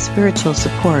 and spiritual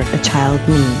support a child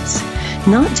needs,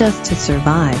 not just to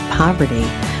survive poverty,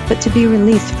 but to be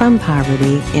released from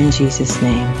poverty in Jesus'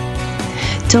 name.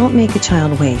 Don't make a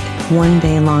child wait one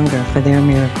day longer for their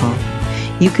miracle.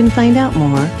 You can find out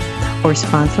more or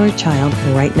sponsor a child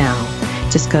right now.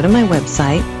 Just go to my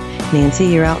website,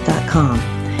 nancyyearout.com.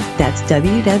 That's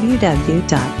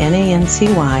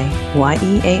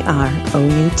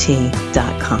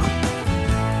www.nancyyearout.com.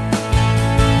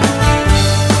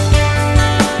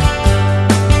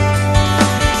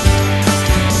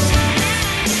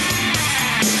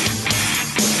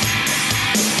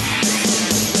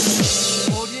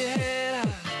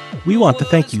 We want to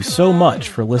thank you so much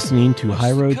for listening to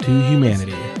High Road to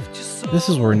Humanity. This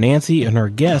is where Nancy and her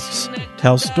guests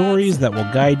tell stories that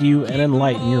will guide you and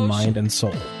enlighten your mind and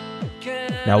soul.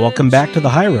 Now welcome back to the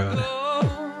High Road.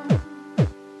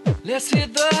 Let's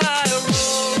hit the high road.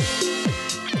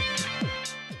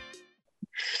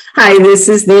 Hi, this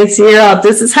is Nancy Yearout.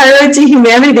 This is High Road to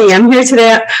Humanity. I'm here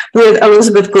today with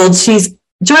Elizabeth Gould. She's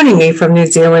joining me from New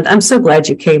Zealand. I'm so glad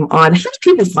you came on. How do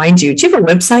people find you? Do you have a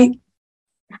website?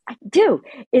 I do.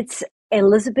 It's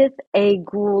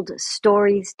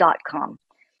ElizabethAGouldStories.com.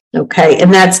 Okay,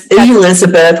 and that's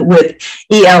Elizabeth with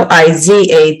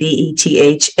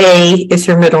Elizabetha is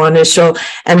her middle initial,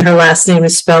 and her last name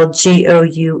is spelled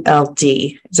Gould.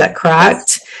 Is that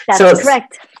correct? That's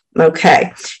correct.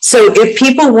 Okay, so if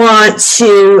people want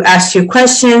to ask you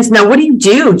questions, now what do you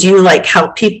do? Do you like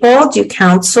help people? Do you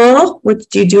counsel?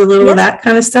 Do you do a little of that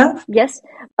kind of stuff? Yes,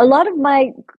 a lot of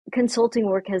my consulting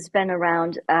work has been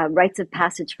around rites of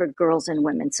passage for girls and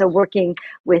women. So working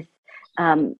with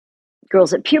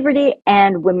girls at puberty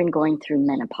and women going through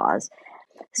menopause.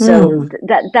 So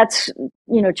that's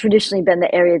traditionally been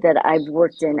the area that I've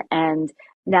worked in. And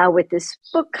now with this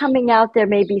book coming out, there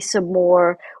may be some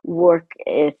more work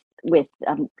with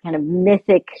kind of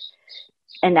mythic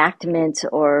enactment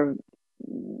or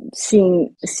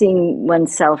seeing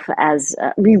oneself as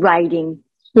rewriting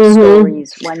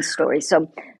stories, one story.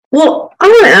 So, well, I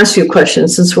want to ask you a question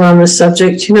since we're on this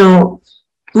subject. You know,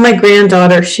 my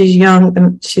granddaughter, she's young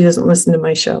and she doesn't listen to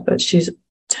my show, but she's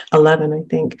 11, I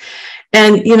think.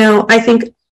 And, you know, I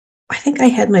think I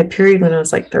had my period when I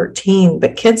was like 13,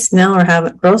 but girls now are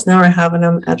having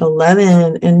them at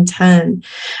 11 and 10.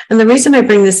 And the reason I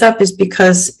bring this up is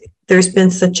because there's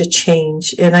been such a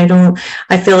change. And I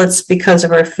feel it's because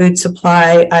of our food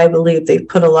supply. I believe they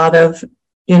put a lot of,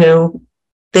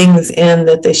 things in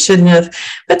that they shouldn't have.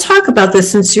 But talk about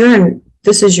this since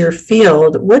this is your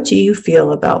field. What do you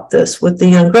feel about this with the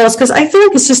young girls? Because I feel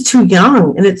like it's just too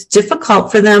young and it's difficult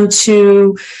for them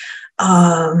to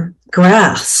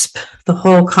grasp the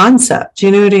whole concept. Do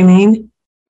you know what I mean?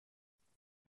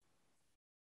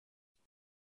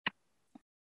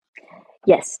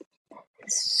 Yes.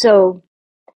 So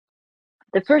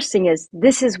the first thing is,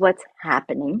 this is what's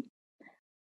happening.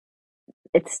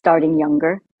 It's starting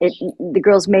younger. The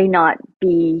girls may not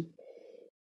be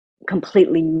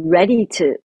completely ready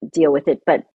to deal with it,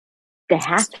 but they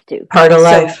have to. Part of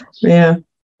life. Yeah.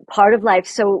 Part of life.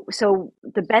 So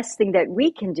the best thing that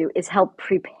we can do is help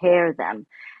prepare them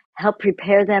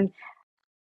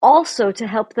also to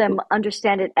help them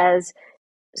understand it as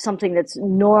something that's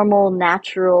normal,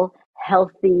 natural,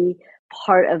 healthy,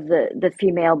 part of the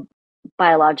female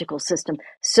biological system.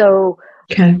 So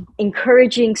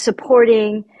encouraging,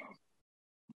 supporting,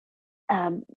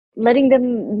 letting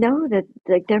them know that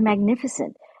they're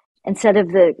magnificent, instead of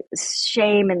the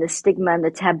shame and the stigma and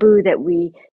the taboo that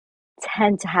we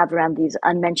tend to have around these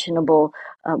unmentionable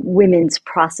women's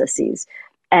processes.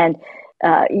 And,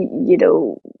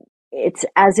 it's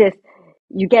as if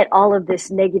you get all of this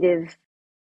negative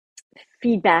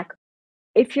feedback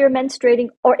if you're menstruating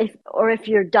or if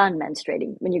you're done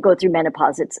menstruating. When you go through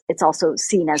menopause, it's also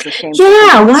seen as a shame.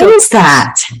 Yeah, why is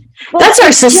that? Well, that's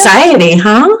our society,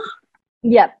 huh?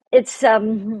 Yeah, it's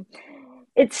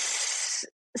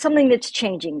something that's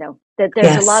changing, though. That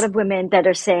there's a lot of women that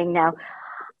are saying now,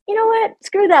 you know what?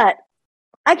 Screw that.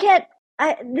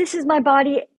 This is my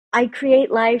body. I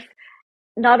create life,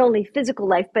 not only physical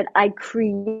life, but I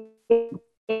create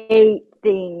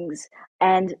things.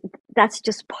 And that's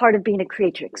just part of being a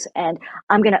creatrix. And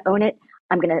I'm going to own it.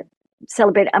 I'm going to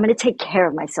celebrate it. I'm going to take care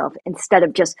of myself instead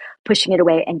of just pushing it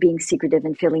away and being secretive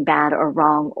and feeling bad or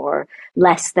wrong or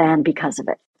less than because of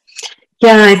it.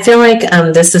 Yeah, I feel like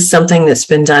this is something that's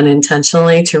been done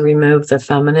intentionally to remove the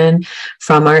feminine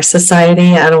from our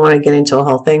society. I don't want to get into a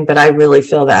whole thing, but I really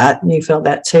feel that. And you feel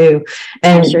that too.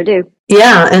 And I sure do.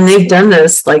 Yeah, and they've done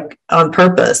this like on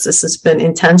purpose. This has been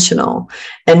intentional.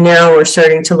 And now we're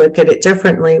starting to look at it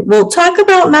differently. We'll talk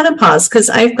about menopause because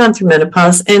I've gone through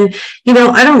menopause. And,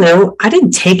 I don't know, I didn't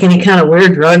take any kind of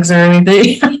weird drugs or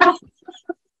anything. I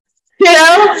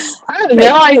don't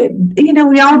know.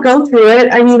 We all go through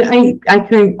it. I mean,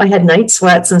 I had night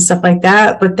sweats and stuff like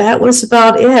that, but that was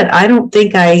about it. I don't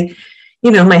think my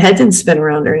head didn't spin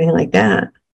around or anything like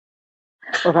that.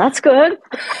 Well, that's good.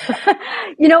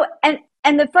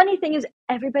 And the funny thing is,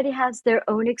 everybody has their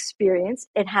own experience.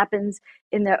 It happens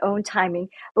in their own timing.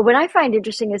 But what I find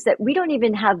interesting is that we don't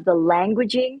even have the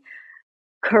languaging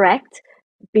correct,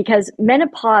 because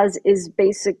menopause is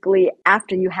basically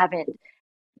after you haven't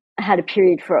had a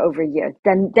period for over a year.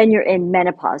 Then you're in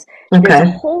menopause. Okay. There's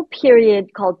a whole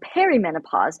period called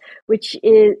perimenopause, which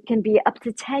can be up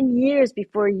to 10 years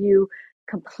before you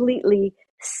completely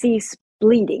cease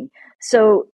bleeding.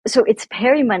 So it's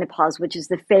perimenopause, which is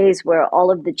the phase where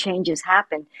all of the changes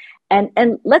happen.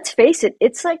 And let's face it,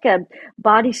 it's like a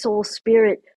body, soul,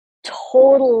 spirit,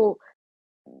 total,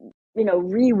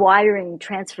 rewiring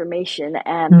transformation.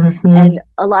 And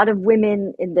a lot of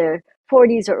women in their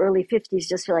 40s or early 50s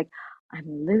just feel like,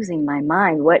 I'm losing my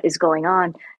mind. What is going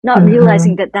on? Not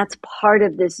realizing that that's part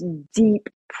of this deep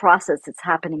process that's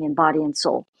happening in body and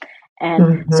soul.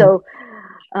 And so,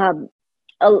 a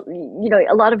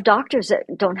lot of doctors that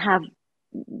don't have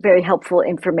very helpful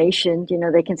information,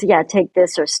 they can say, take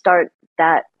this or start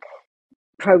that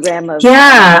program of.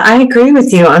 Yeah, I agree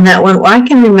with you on that one. Well, I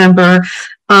can remember,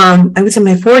 I was in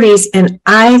my 40s and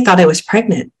I thought I was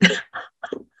pregnant.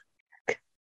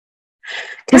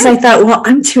 Because I thought, well,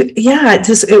 I'm too,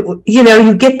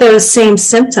 you get those same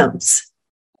symptoms.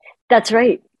 That's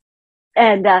right.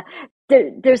 And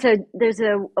there's a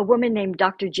woman named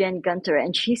Dr. Jen Gunter,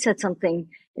 and she said something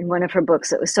in one of her books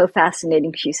that was so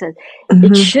fascinating. She said,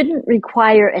 it shouldn't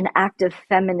require an act of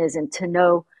feminism to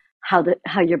know how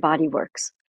your body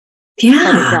works.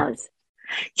 Yeah. But it does.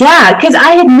 Yeah, because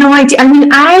I had no idea.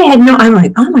 I'm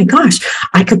like, oh my gosh,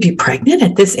 I could be pregnant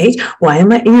at this age. Why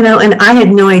am I, and I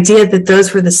had no idea that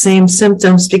those were the same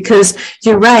symptoms, because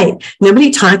you're right.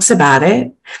 Nobody talks about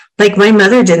it. Like my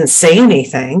mother didn't say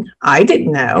anything. I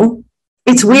didn't know.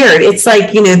 It's weird. It's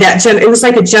like, it was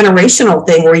like a generational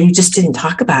thing where you just didn't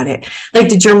talk about it. Like,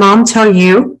 did your mom tell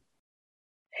you?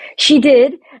 She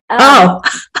did.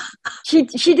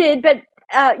 She did. But,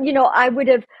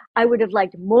 I would have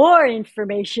liked more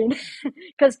information,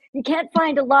 because you can't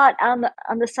find a lot on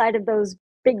the side of those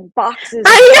big boxes.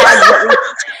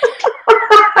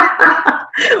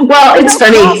 Well, it's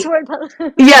funny.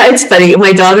 Yeah, it's funny.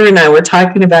 My daughter and I were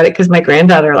talking about it because my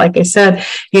granddaughter, like I said,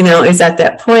 is at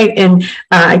that point. And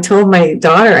I told my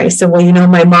daughter, I said, well,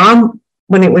 my mom,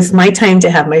 when it was my time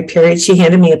to have my period, she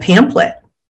handed me a pamphlet.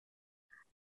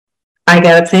 I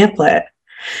got a pamphlet.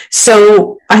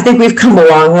 So I think we've come a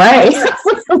long way.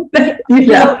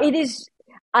 It is.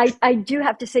 I do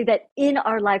have to say that in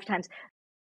our lifetimes,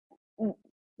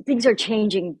 things are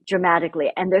changing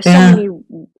dramatically, and there's so many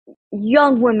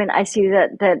young women I see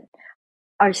that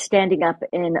are standing up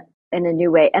in a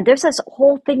new way. And there's this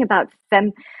whole thing about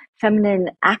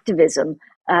feminine activism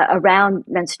around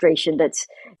menstruation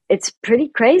it's pretty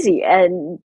crazy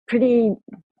and pretty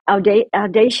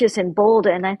audacious and bold.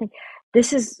 And I think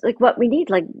this is like what we need,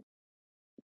 like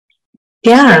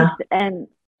and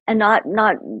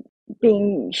not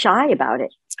being shy about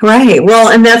it. Right.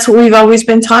 Well, and that's what we've always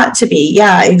been taught to be.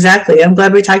 Yeah, exactly. I'm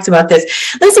glad we talked about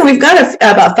this. Listen, we've got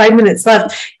about 5 minutes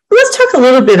left. Let's talk a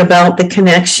little bit about the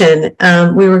connection.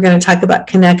 We were going to talk about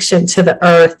connection to the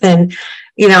earth, and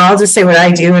I'll just say what I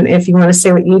do. And if you want to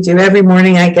say what you do, every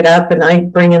morning I get up and I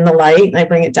bring in the light, and I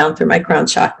bring it down through my crown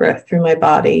chakra, through my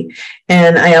body.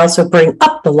 And I also bring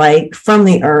up the light from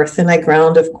the earth, and I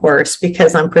ground, of course,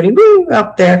 because I'm pretty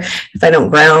up there. If I don't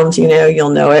ground,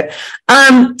 you'll know it.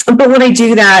 But when I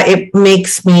do that, it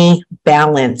makes me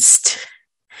balanced.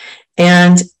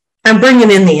 And I'm bringing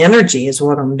in the energy is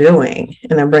what I'm doing.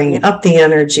 And I'm bringing up the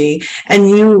energy. And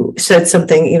you said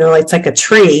something, it's like a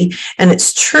tree, and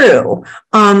it's true.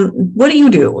 What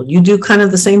do? You do kind of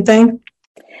the same thing?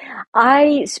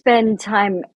 I spend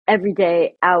time every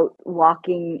day out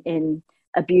walking in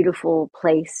a beautiful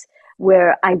place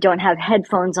where I don't have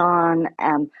headphones on,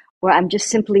 where I'm just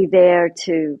simply there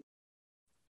to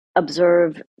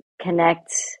observe,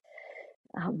 connect,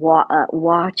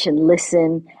 watch and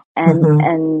listen.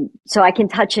 And so I can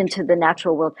touch into the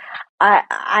natural world.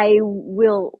 I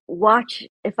will watch,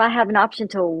 if I have an option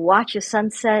to watch a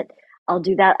sunset, I'll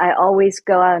do that. I always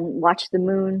go out and watch the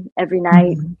moon every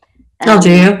night. Oh, do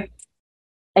you?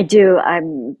 I do.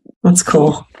 That's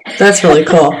cool. That's really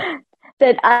cool.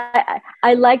 That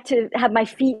I like to have my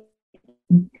feet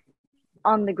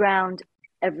on the ground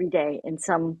every day in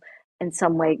some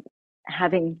way,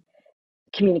 having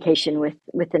communication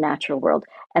with the natural world.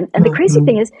 And the crazy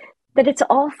thing is that it's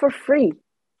all for free.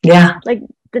 Yeah. Like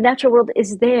the natural world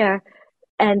is there,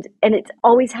 and it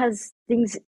always has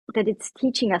things that it's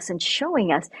teaching us and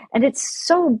showing us. And it's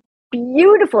so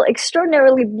beautiful,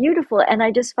 extraordinarily beautiful. And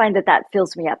I just find that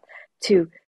fills me up to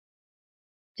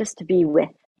be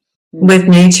with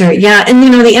nature. Yeah. And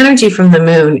the energy from the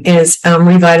moon is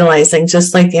revitalizing,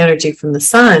 just like the energy from the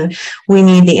sun. We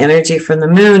need the energy from the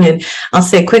moon. And I'll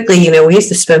say quickly, we used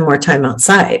to spend more time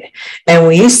outside, and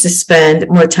we used to spend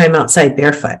more time outside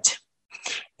barefoot.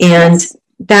 And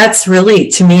that's really,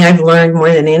 to me, I've learned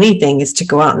more than anything is to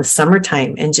go out in the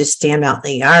summertime and just stand out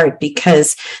in the yard,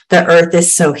 because the earth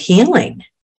is so healing.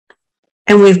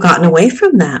 And we've gotten away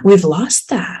from that. We've lost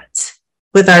that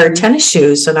with our tennis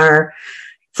shoes and our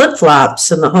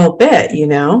flip-flops and the whole bit, you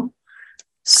know?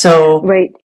 So.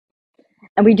 Right.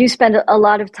 And we do spend a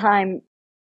lot of time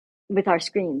with our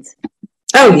screens.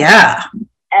 Oh, yeah.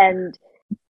 And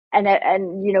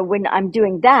you know, when I'm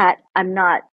doing that, I'm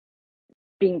not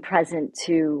being present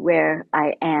to where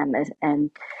I am. And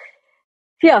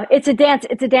yeah, it's a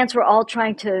dance we're all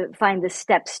trying to find the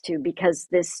steps to, because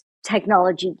this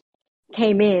technology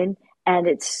came in and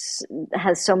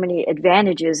has so many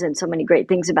advantages and so many great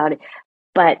things about it.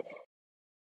 But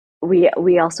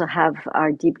we also have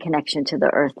our deep connection to the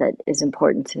earth that is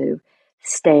important to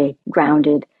stay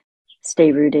grounded,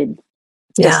 stay rooted,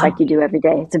 just like you do every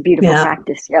day. It's a beautiful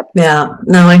practice. Yep. Yeah.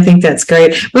 No, I think that's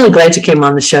great. Really glad you came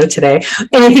on the show today.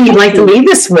 Anything you'd like to leave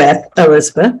us with,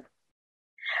 Elizabeth?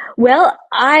 Well,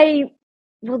 I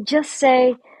will just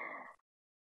say,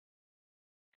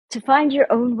 to find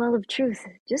your own well of truth,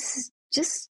 just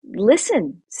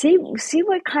listen, see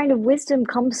what kind of wisdom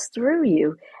comes through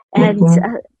you, and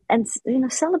you know,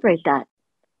 celebrate that.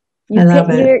 I love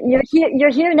it. You're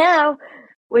here now.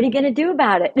 What are you going to do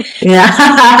about it? Yeah.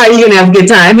 Are you going to have a good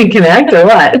time and connect, or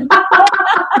what?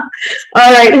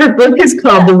 All right. Her book is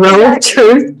called The Well of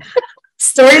Truth,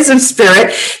 Stories of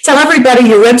Spirit. Tell everybody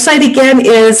your website again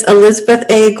is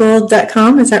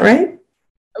ElizabethAGould.com. Is that right?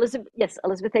 Yes,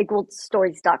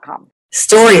 ElizabethAGouldStories.com.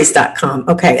 Stories.com.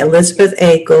 Okay,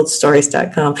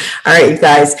 ElizabethAGouldStories.com. All right, you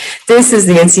guys, this is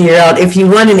Nancy Yearout. If you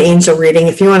want an angel reading,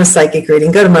 if you want a psychic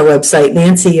reading, go to my website,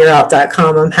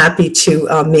 NancyYearout.com. I'm happy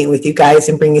to meet with you guys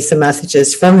and bring you some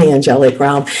messages from the angelic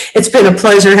realm. It's been a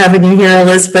pleasure having you here,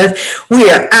 Elizabeth. We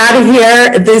are out of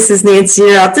here. This is Nancy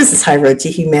Yearout. This is High Road to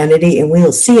Humanity, and we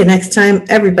will see you next time.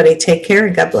 Everybody take care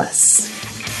and God bless.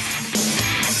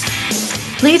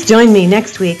 Please join me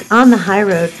next week on the High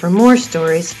Road for more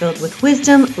stories filled with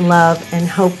wisdom, love, and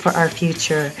hope for our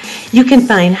future. You can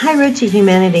find High Road to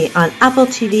Humanity on Apple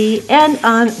TV and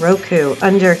on Roku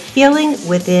under Healing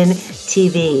Within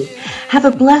TV. Have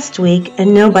a blessed week,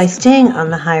 and know by staying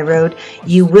on the high road,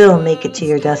 you will make it to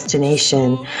your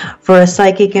destination. For a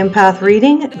psychic empath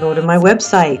reading, go to my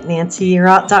website,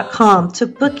 NancyYearout.com, to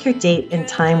book your date and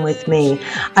time with me.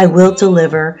 I will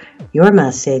deliver your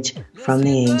message from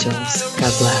the angels.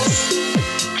 God bless.